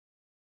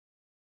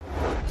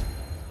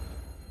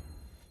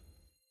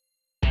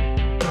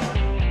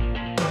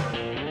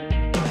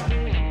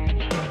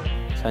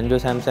Sanju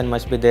Samson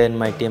must be there in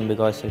my team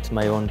because it's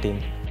my own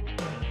team.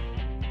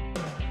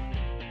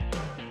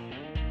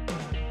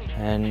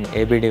 And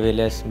AB de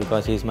Villiers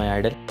because he's my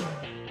idol.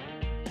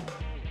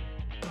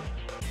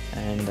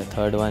 And the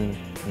third one,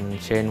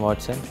 Shane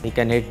Watson. He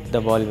can hit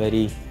the ball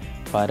very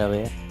far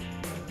away.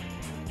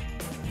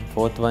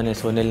 Fourth one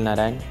is Sunil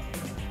Narayan,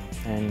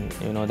 and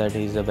you know that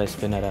he's the best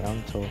spinner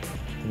around. So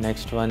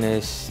next one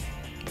is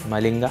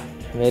Malinga.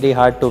 Very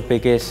hard to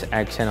pick his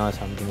action or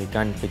something. You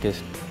can't pick his.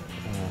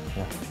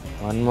 Yeah.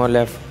 One more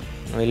left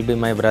will be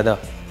my brother,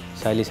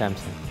 Sally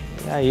Samson.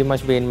 Yeah, he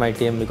must be in my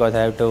team because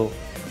I have to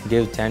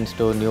give chance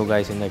to new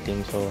guys in the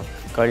team. So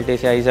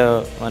Kultisha is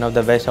one of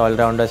the best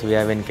all-rounders we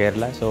have in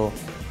Kerala. So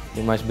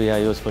he must be a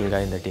useful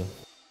guy in the team.